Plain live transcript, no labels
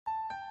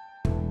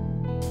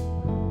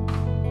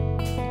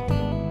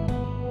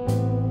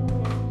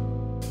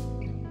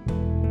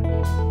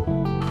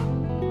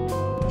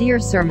Dear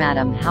Sir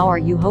Madam, how are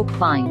you? Hope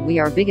fine. We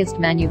are biggest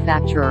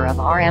manufacturer of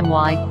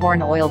RMY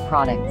corn oil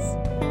products.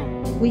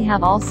 We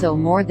have also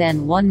more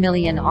than 1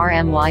 million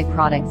RMY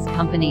products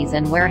companies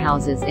and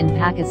warehouses in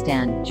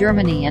Pakistan,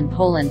 Germany and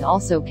Poland.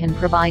 Also can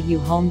provide you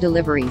home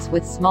deliveries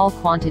with small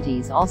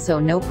quantities. Also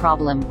no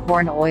problem.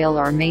 Corn oil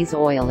or maize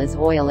oil is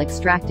oil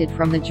extracted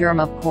from the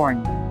germ of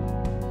corn.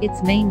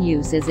 Its main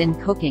use is in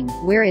cooking,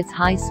 where its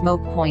high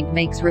smoke point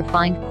makes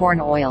refined corn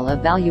oil a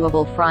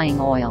valuable frying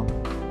oil.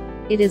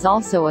 It is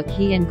also a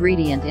key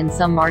ingredient in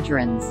some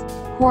margarines.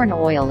 Corn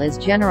oil is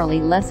generally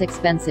less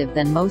expensive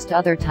than most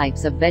other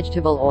types of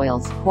vegetable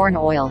oils. Corn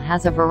oil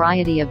has a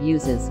variety of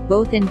uses,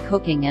 both in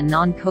cooking and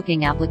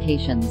non-cooking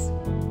applications.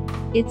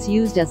 It's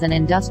used as an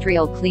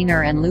industrial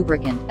cleaner and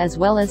lubricant, as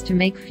well as to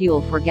make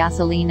fuel for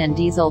gasoline and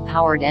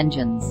diesel-powered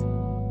engines.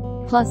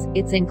 Plus,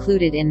 it's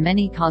included in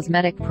many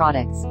cosmetic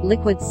products,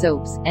 liquid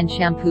soaps, and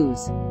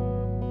shampoos.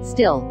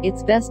 Still,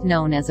 it's best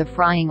known as a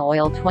frying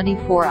oil.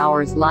 24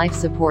 hours live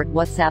support.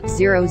 WhatsApp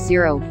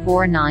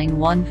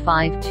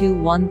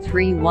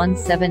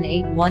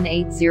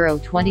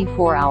 00491521317818.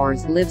 24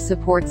 hours live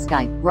support.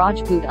 Skype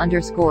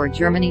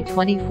Rajput_Germany.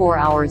 24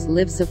 hours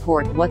live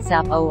support.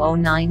 WhatsApp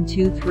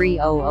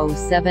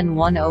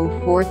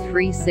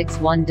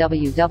 00923007104361.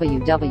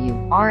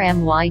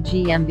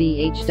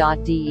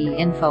 www.rmygmbh.de.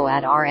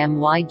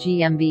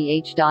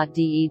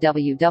 info@rmygmbh.de.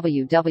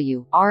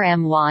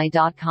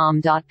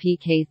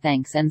 www.rmy.com.pk.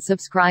 Thanks and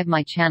subscribe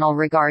my channel.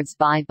 Regards.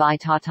 Bye bye.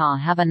 Tata.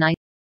 Have a nice